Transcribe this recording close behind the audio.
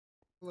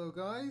Hello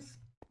guys!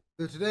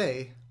 So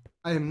today,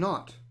 I am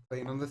not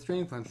playing on the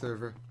Strangelaaaaaaaands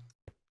server.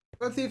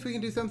 Let's see if we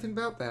can do something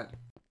about that.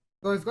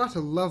 So I've got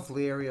a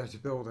lovely area to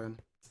build in,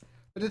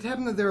 but it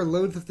happened that there are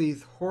loads of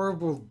these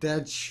horrible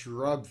dead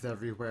shrubs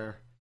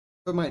everywhere.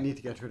 So I might need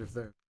to get rid of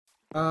those.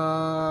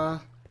 I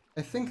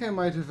think I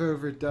might have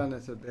overdone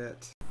it a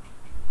bit.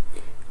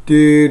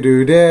 Do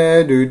do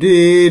da do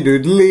dee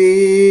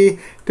doodly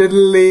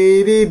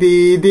diddly dee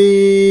dee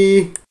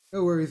dee.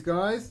 No worries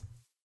guys,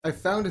 I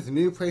found us a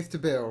new place to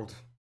build.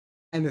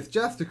 And it's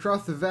just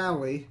across the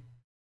valley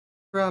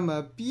from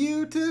a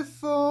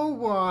beautiful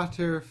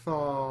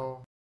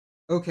waterfall.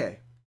 Okay,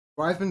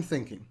 well I've been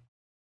thinking.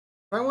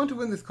 If I want to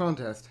win this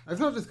contest, I've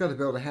not just got to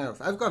build a house,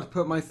 I've got to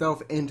put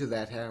myself into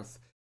that house.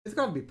 It's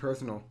got to be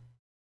personal.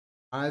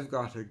 I've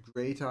got a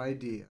great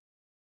idea.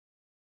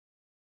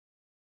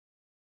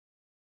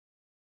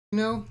 You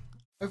know,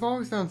 I've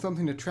always found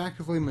something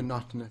attractively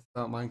monotonous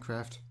about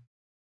Minecraft.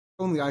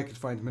 Only I could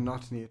find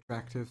monotony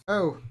attractive.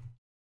 Oh,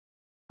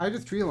 I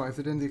just realized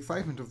that in the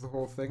excitement of the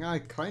whole thing, I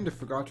kind of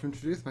forgot to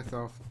introduce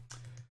myself.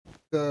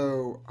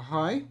 So,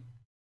 hi.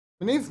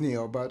 My name's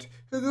Neil, but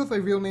who knows my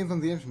real names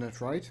on the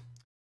internet, right?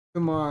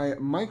 So my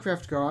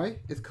Minecraft guy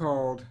is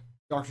called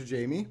Dr.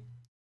 Jamie,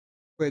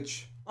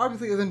 which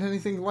obviously isn't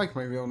anything like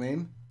my real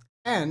name,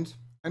 and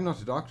I'm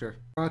not a doctor,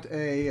 but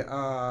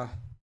a,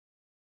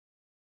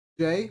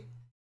 J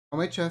on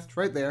my chest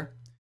right there,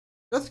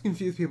 just to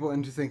confuse people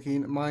into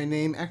thinking my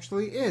name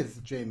actually is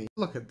Jamie.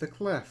 Look at the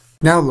cliff.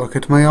 Now look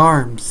at my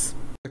arms.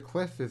 The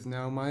cliff is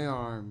now my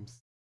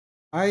arms.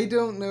 I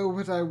don't know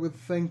what I was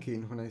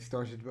thinking when I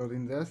started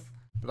building this,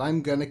 but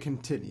I'm gonna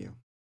continue.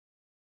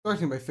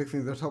 Starting by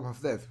fixing the top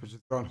of this, which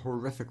has gone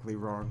horrifically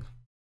wrong.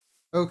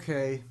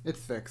 Okay, it's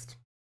fixed.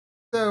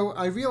 So,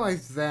 I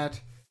realized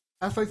that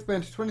after I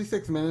spent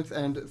 26 minutes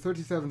and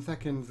 37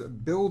 seconds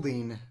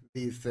building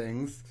these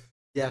things,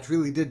 yeah, it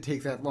really did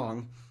take that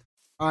long,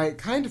 I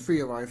kind of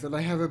realized that I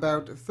have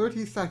about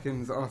 30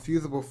 seconds of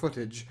usable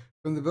footage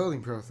from the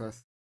building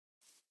process.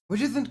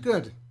 Which isn't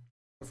good,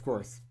 of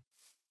course.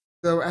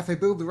 So as I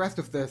build the rest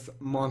of this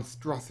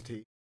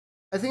monstrosity,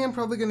 I think I'm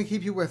probably going to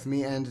keep you with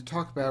me and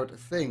talk about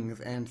things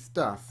and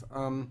stuff.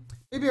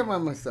 Maybe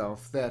about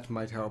myself, that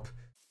might help.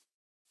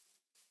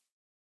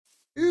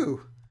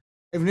 Ooh,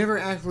 I've never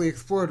actually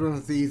explored one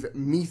of these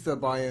Mesa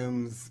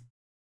biomes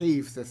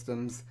cave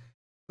systems.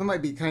 That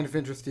might be kind of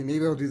interesting.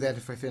 Maybe I'll do that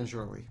if I finish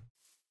early.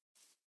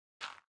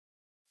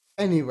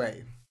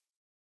 Anyway,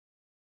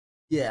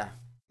 yeah,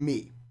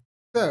 me.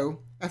 So,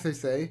 as I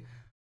say,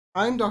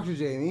 I'm Dr.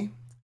 Jamie.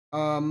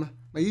 My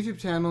YouTube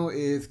channel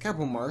is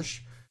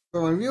Marsh,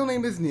 but my real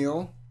name is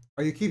Neil.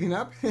 Are you keeping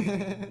up?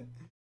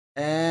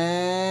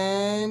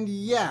 And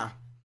yeah,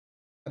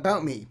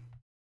 about me.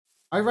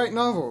 I write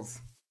novels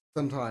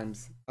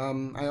sometimes.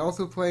 I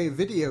also play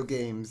video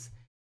games,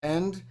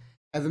 and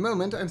at the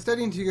moment I'm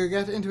studying to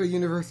get into a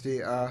university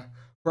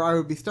where I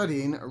will be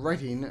studying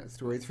writing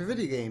stories for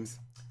video games.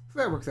 So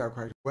that works out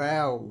quite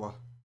well.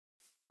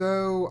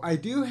 So I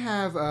do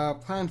have a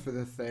plan for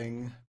this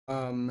thing,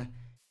 and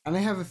I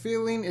have a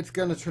feeling it's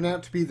gonna turn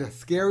out to be the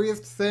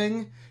scariest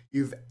thing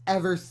you've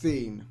ever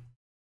seen.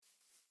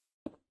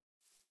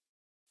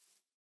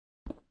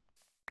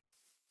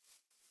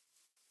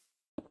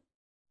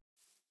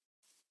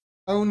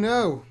 Oh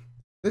no!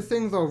 This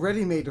thing's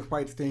already made of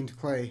white stained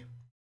clay.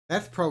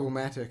 That's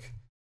problematic.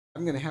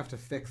 I'm gonna have to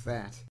fix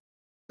that.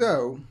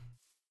 So,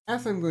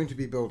 as I'm going to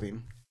be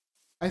building,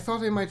 I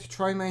thought I might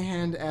try my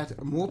hand at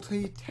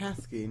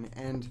multitasking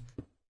and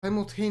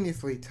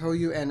simultaneously tell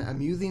you an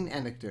amusing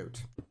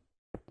anecdote.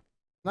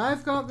 Now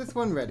I've got this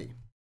one ready.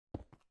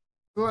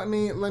 So let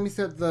me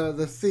set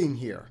the scene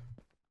here.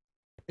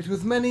 It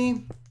was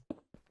many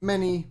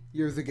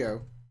years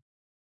ago,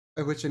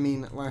 by which I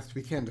mean last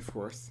weekend, of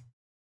course.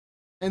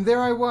 And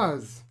there I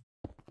was,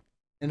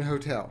 in a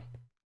hotel.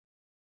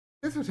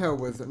 This hotel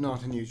was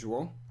not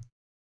unusual,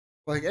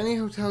 like any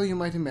hotel you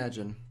might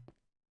imagine.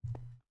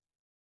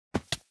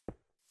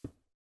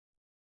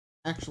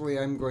 Actually,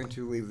 I'm going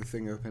to leave the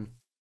thing open.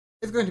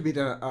 It's going to be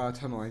a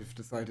tunnel, I've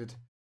decided.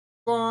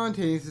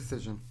 Spontaneous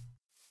decision.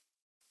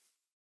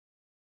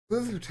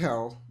 This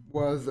hotel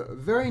was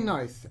very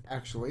nice,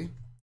 actually.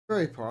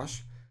 Very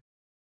posh.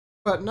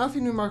 But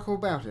nothing remarkable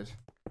about it.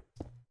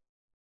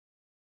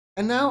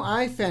 And now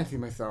I fancy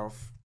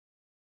myself.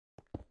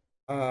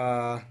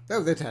 That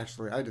was it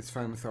actually. I just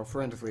find myself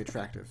horrendously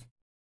attractive.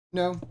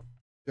 No,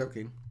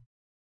 joking.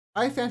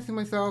 I fancy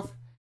myself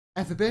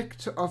as a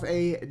bit of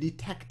a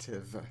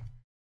detective.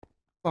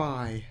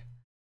 Spy.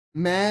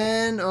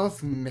 Man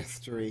of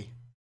mystery.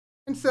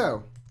 And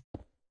so,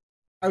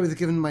 I was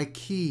given my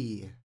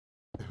key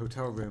to the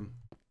hotel room.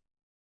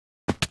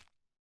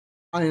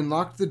 I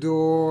unlocked the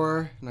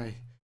door, and I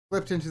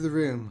slipped into the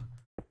room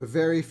the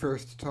very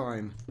first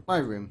time. My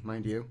room,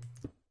 mind you.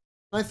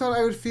 And I thought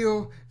I would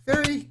feel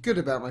very good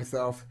about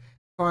myself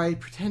if I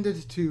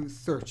pretended to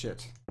search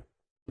it.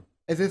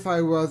 As if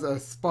I was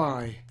a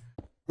spy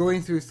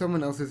going through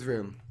someone else's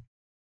room.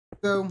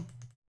 So,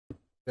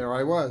 there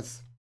I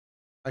was.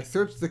 I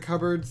searched the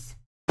cupboards,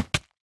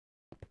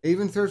 I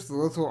even searched the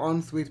little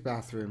ensuite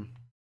bathroom.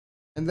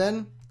 And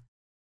then,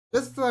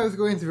 just as I was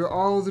going through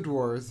all the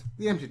drawers,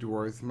 the empty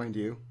drawers, mind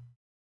you,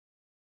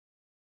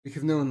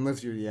 because no one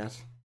lives here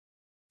yet,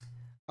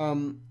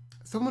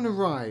 someone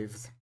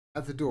arrives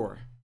at the door.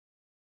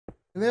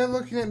 And they're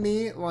looking at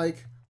me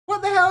like,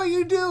 what the hell are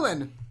you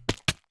doing?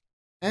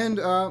 And,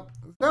 that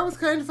was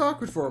kind of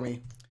awkward for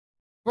me.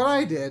 What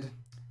I did,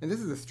 and this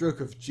is a stroke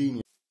of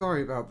genius.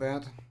 Sorry about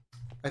that.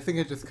 I think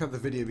I just cut the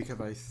video because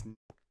I sneezed.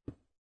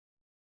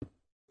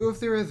 So if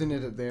there is an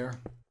edit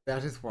there,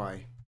 that is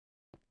why.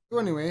 So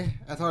anyway,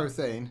 as I was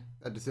saying,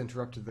 that just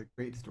interrupted the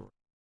great story.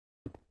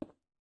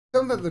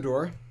 Someone's at the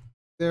door.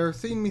 They're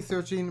seeing me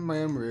searching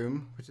my own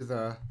room, which is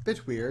a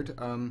bit weird,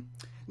 and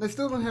I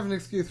still don't have an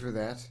excuse for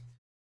that,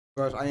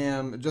 but I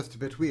am just a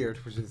bit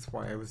weird, which is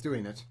why I was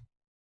doing it.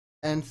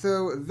 And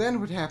so then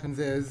what happens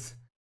is,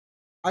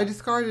 I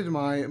discarded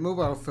my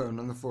mobile phone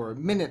on the floor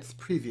minutes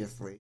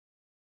previously,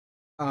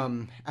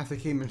 as I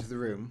came into the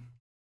room,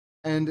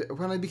 and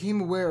when I became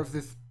aware of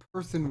this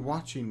person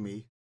watching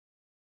me,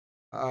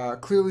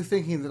 clearly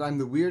thinking that I'm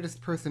the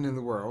weirdest person in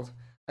the world,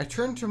 I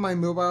turned to my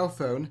mobile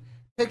phone,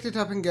 picked it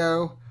up and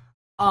go,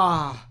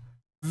 ah,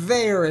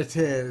 there it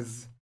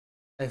is!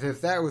 As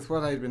if that was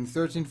what I'd been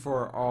searching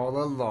for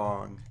all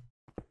along.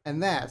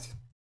 And that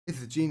is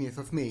the genius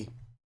of me.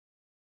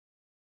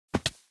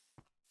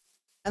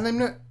 And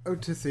I'm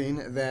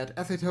noticing that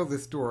as I tell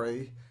this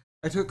story,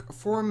 I took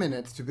 4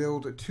 minutes to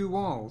build 2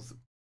 walls.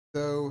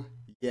 So,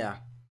 yeah.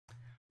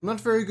 I'm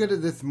not very good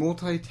at this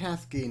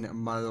multitasking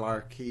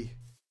malarkey,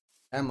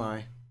 am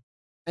I?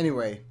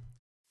 Anyway,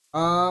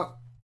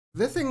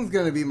 this thing's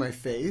gonna be my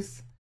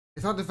face.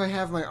 I thought if I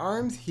have my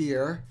arms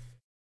here,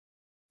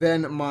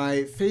 then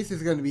my face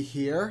is gonna be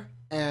here,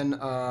 and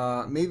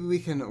maybe we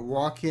can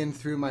walk in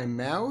through my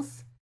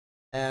mouth,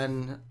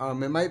 and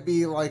it might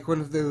be like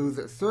one of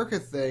those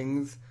circus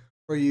things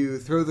where you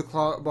throw the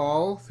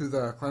ball through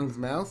the clown's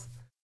mouth,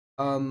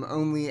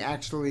 only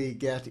actually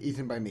get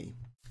eaten by me.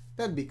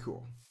 That'd be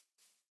cool.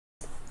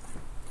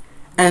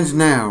 And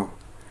now,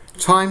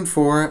 time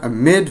for a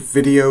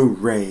mid-video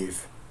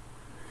rave.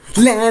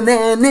 La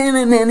na na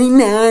na na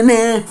na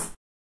na.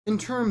 In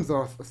terms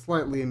of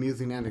slightly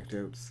amusing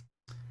anecdotes,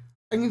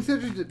 I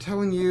considered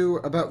telling you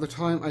about the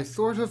time I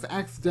sort of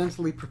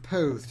accidentally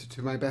proposed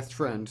to my best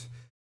friend.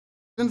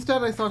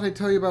 Instead, I thought I'd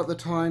tell you about the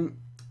time,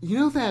 you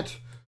know that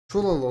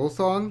Trollolol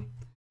song?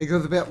 It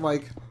goes a bit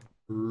like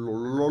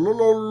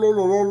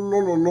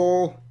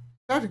lololololololololol.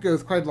 That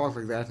goes quite a lot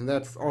like that, and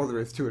that's all there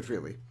is to it,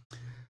 really.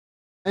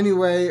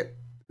 Anyway,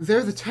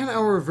 there's a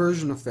 10-hour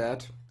version of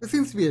that. There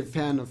seems to be a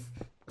fad of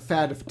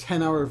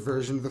 10-hour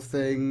versions of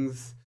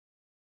things.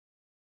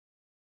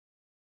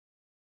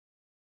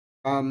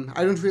 I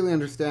don't really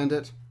understand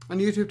it. On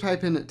YouTube,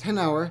 type in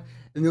 10-hour,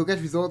 and you'll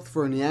get results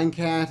for Nyan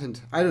Cat and,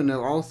 I don't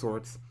know, all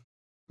sorts.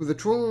 With a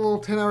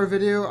Trollolol 10-hour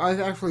video, I've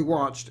actually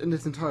watched in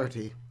its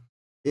entirety.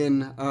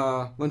 In,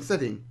 one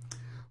sitting.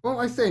 Well,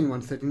 I say in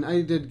one sitting,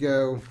 I did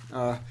go,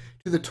 to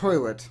the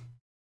toilet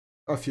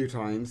a few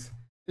times.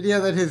 But yeah,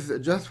 that is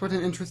just what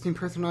an interesting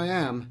person I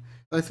am.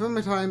 I spend my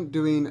time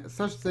doing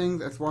such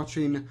things as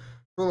watching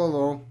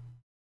Trollolol.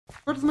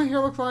 What does my hair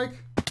look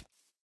like?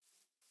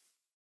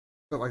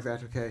 Bit like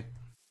that, okay.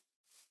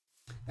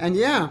 And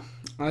yeah,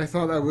 I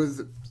thought that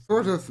was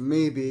sort of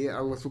maybe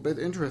a little bit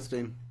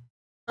interesting.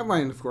 At my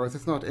end, of course,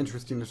 it's not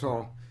interesting at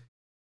all.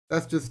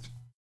 That's just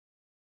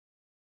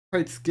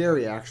quite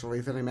scary, actually,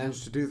 that I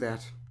managed to do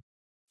that.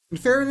 In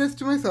fairness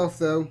to myself,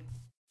 though,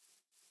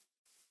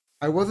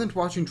 I wasn't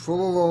watching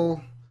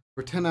Trollolol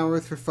for 10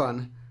 hours for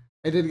fun.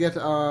 I did get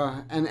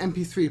an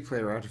MP3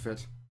 player out of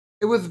it.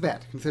 It was a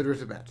bet, consider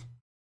it a bet.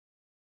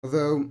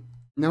 Although,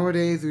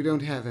 nowadays we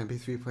don't have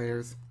MP3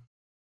 players.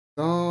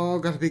 It's all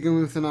got to be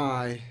going with an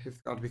eye. It's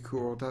got to be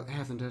cool,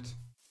 hasn't it?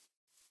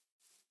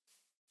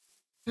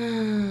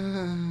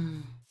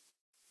 Need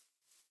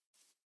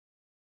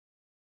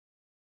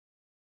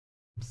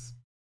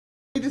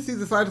to see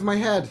the side of my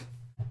head.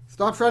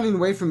 Stop running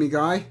away from me,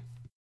 guy.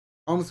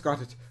 Almost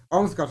got it.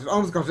 Almost got it.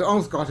 Almost got it.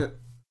 Almost got it.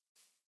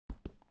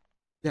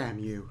 Damn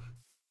you.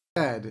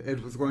 I said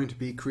it was going to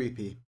be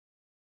creepy.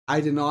 I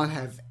did not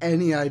have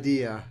any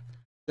idea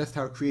just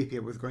how creepy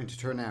it was going to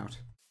turn out.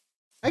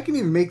 I can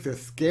even make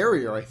this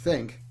scarier, I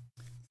think.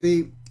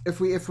 See, if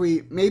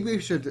we maybe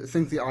we should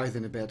sink the eyes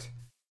in a bit.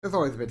 That's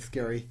always a bit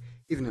scary,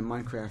 even in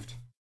Minecraft.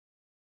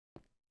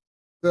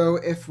 So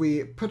if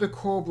we put a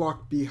coal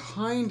block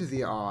behind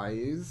the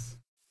eyes,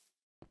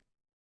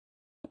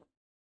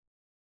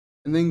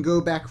 and then go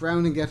back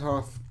round and get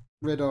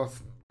rid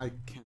of, I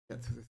can't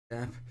get through this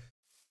gap,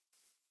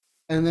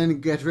 and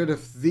then get rid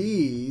of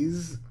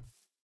these,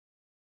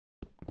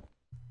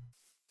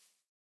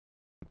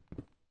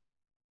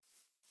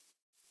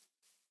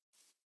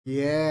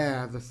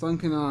 yeah, the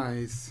sunken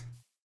eyes.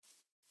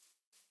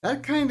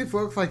 That kind of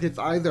looks like it's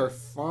either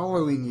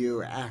following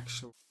you,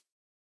 actually.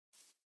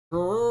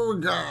 Oh,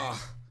 gah.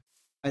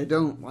 I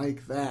don't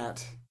like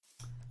that.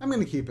 I'm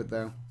gonna keep it,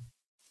 though.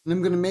 And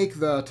I'm gonna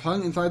make the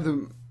tongue inside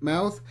the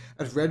mouth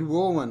as red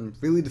wool and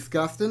really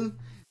disgusting,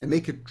 and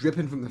make it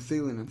dripping from the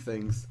ceiling and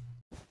things.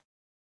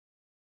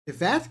 Is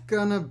that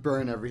gonna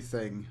burn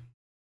everything?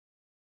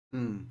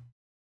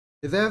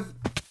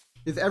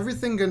 Is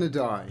everything gonna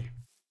die?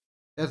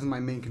 That's my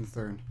main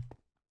concern.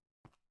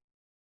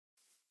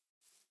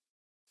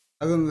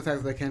 Other than the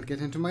fact that I can't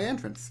get into my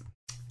entrance.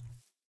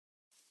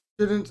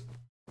 Shouldn't...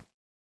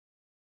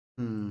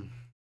 I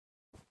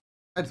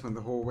just went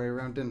the whole way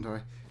around, didn't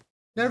I?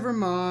 Never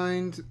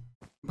mind.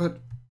 But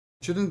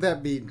shouldn't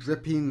that be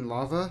dripping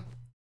lava?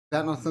 Is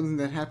that not something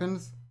that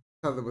happens?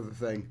 I thought that was a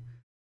thing.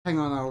 Hang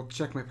on, I'll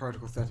check my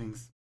particle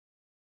settings.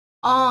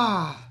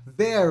 Ah!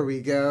 There we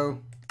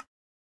go.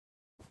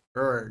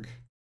 Erg.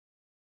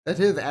 That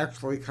is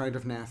actually kind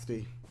of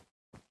nasty.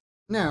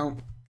 Now,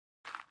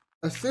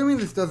 assuming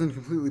this doesn't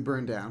completely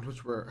burn down,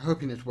 which we're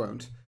hoping it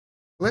won't,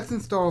 let's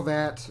install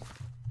that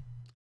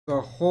the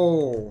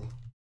whole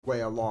way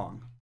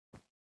along.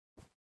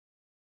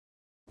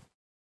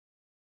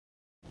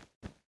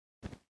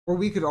 Or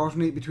we could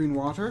alternate between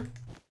water.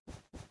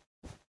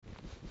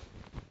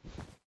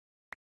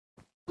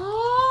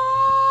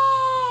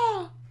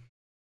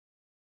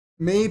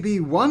 Maybe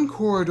one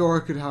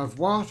corridor could have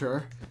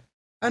water,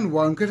 and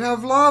one could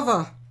have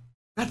lava.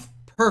 That's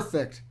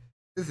perfect.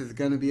 This is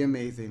gonna be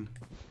amazing.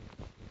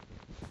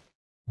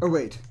 Oh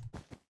wait.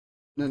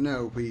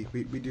 No, we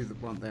do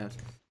want that.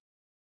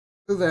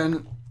 So then,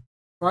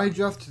 if I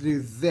just do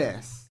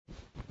this,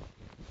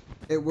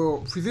 it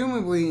will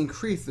presumably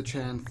increase the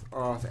chance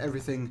of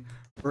everything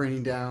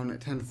burning down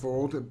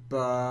tenfold,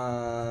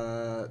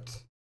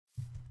 but...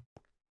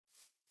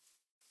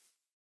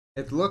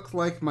 it looks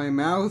like my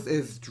mouth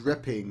is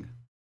dripping,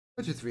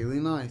 which is really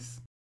nice.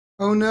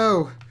 Oh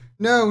no!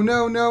 No,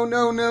 no, no,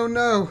 no, no,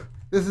 no!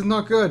 This is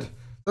not good!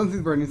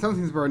 Something's burning,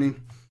 something's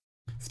burning.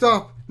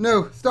 Stop!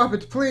 No! Stop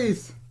it,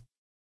 please!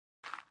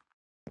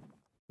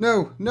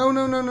 No! No,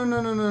 no, no, no,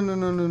 no, no, no, no,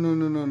 no, no, no,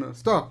 no, no, no.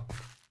 Stop!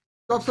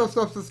 Stop, stop,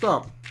 stop, stop,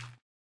 stop!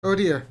 Oh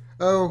dear.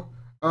 Oh,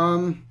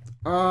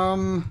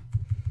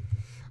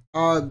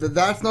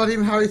 that's not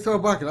even how you throw a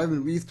bucket. I've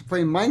been used to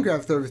playing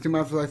Minecraft servers too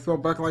much so I throw a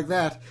bucket like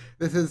that.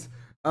 This is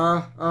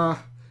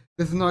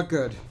not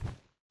good.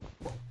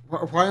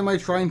 Why am I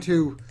trying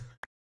to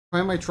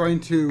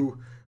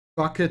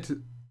bucket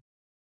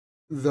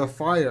the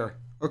fire?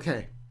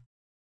 Okay.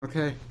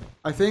 Okay.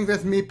 I think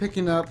that's me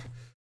picking up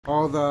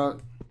all the...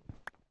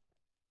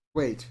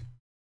 Wait.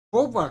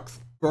 Robux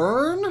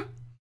burn?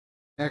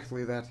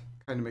 Actually, that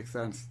kind of makes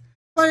sense.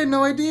 I had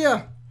no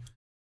idea!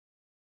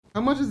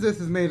 How much of this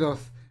is made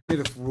of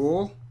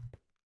wool?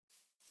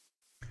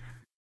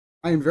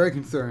 I am very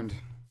concerned.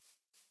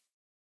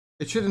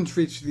 It shouldn't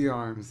reach the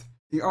arms.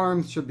 The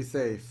arms should be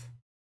safe.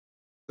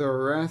 The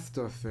rest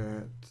of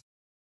it...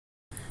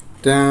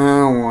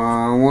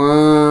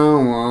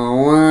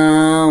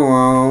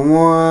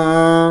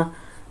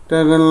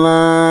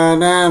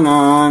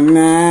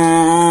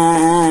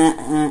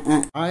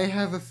 I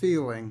have a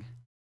feeling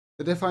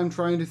that if I'm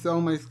trying to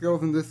sell my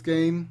skills in this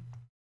game,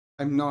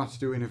 I'm not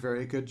doing a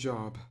very good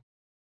job.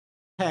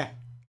 Heh,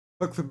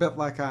 looks a bit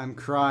like I'm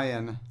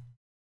crying.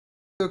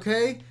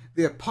 Okay,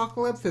 the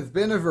apocalypse has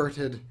been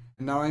averted,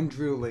 and now I'm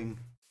drooling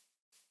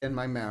in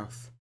my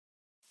mouth.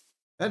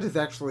 That is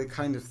actually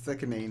kind of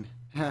sickening.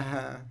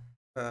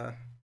 But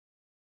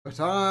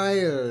I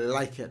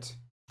like it.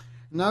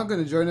 Now I'm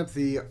going to join up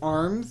the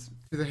arms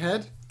to the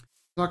head.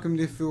 It's not going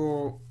to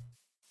feel...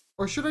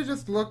 Or should I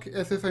just look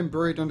as if I'm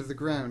buried under the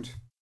ground?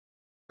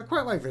 I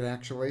quite like it,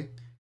 actually.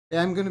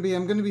 Yeah, I'm gonna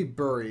be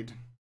buried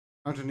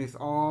underneath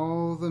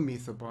all the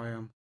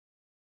mesobiome,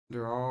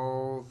 under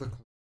all the...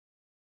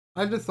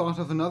 I just thought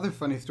of another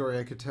funny story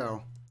I could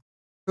tell.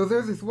 So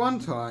there's this one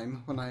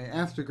time when I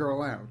asked a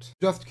girl out.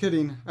 Just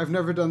kidding, I've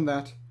never done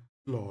that.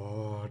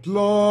 Lord,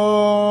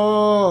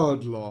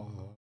 Lord,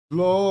 Lord,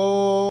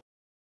 Lord.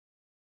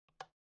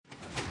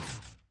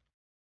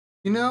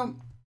 You know,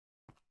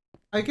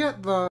 I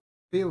get the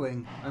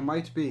feeling I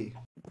might be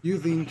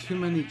using too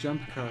many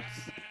jump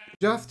cuts.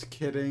 Just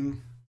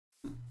kidding.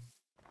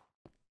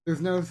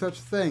 There's no such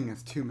thing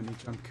as too many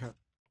jump cuts.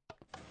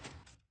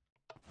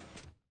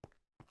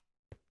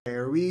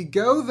 There we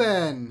go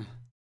then!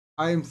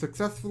 I am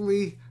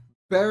successfully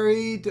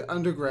buried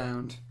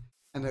underground.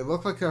 And I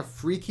look like a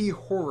freaky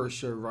horror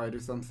show ride or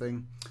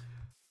something.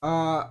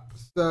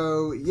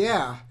 So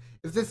yeah.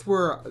 If this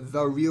were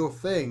the real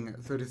thing,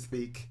 so to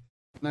speak,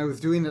 and I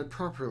was doing it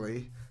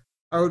properly,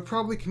 I would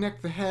probably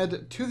connect the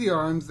head to the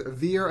arms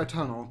via a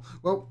tunnel.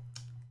 Well,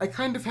 I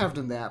kind of have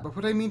done that, but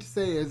what I mean to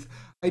say is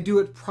I do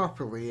it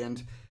properly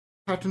and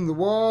pattern the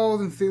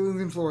walls and ceilings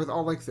and floors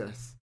all like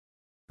this.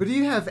 But do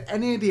you have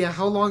any idea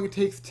how long it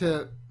takes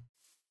to...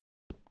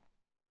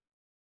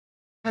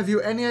 Have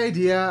you any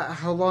idea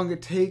how long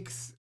it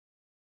takes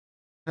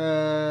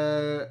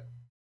to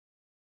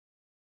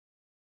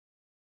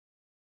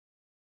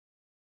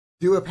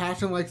do a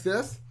pattern like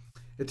this?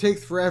 It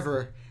takes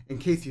forever, in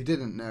case you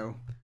didn't know.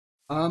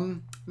 I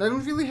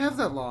don't really have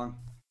that long.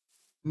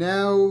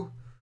 Now...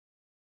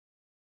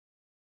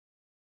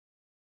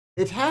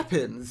 It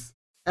happens.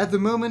 At the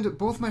moment,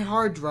 both my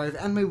hard drive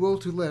and my will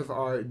to live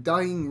are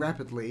dying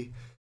rapidly.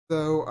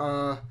 So,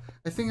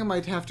 I think I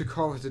might have to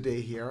call it a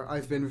day here.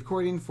 I've been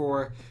recording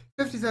for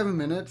 57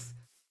 minutes,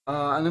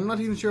 and I'm not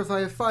even sure if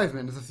I have 5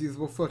 minutes of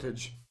usable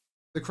footage.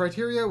 The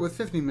criteria was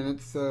 50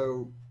 minutes,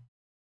 so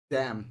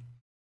damn.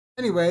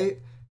 Anyway,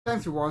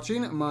 thanks for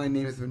watching. My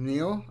name has been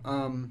Neil,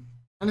 and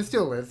it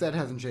still is, that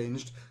hasn't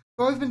changed.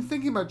 So I've been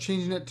thinking about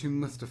changing it to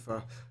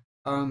Mustafa.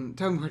 Tell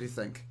me what you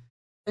think.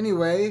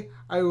 Anyway,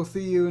 I will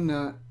see you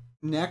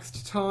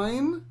next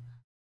time?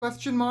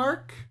 Question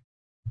mark?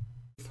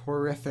 It's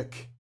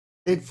horrific.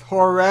 It's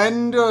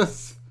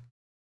horrendous!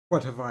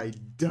 What have I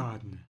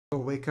done?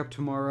 I'll wake up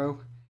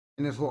tomorrow,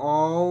 and it will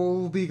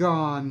all be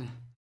gone,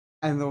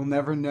 and they'll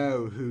never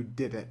know who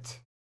did it.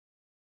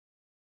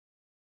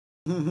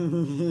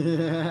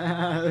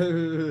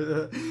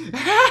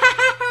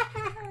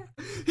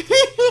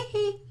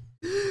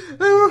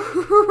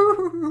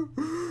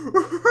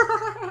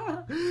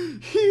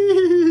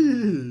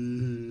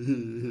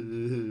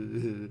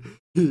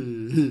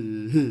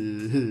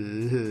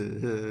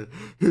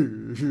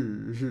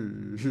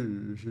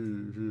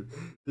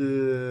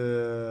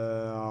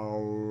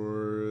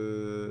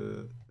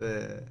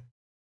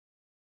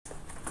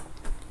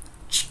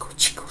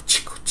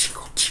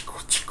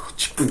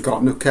 Ain't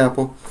got no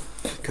careful,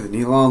 cause I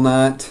kneel all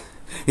night.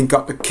 Ain't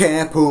got no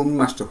careful,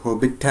 master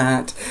hold big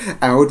tight.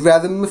 I would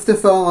rather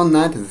Mustafa all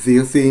night as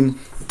the scene.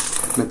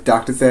 My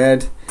doctor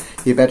said,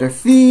 you better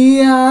find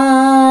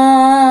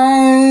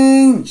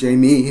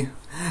Jamie.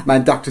 My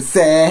doctor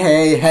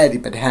said, he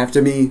better have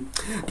to me.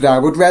 But I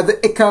would rather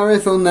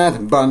Icarus all night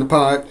and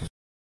Bonaparte.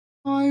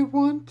 I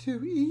want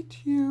to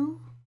eat you.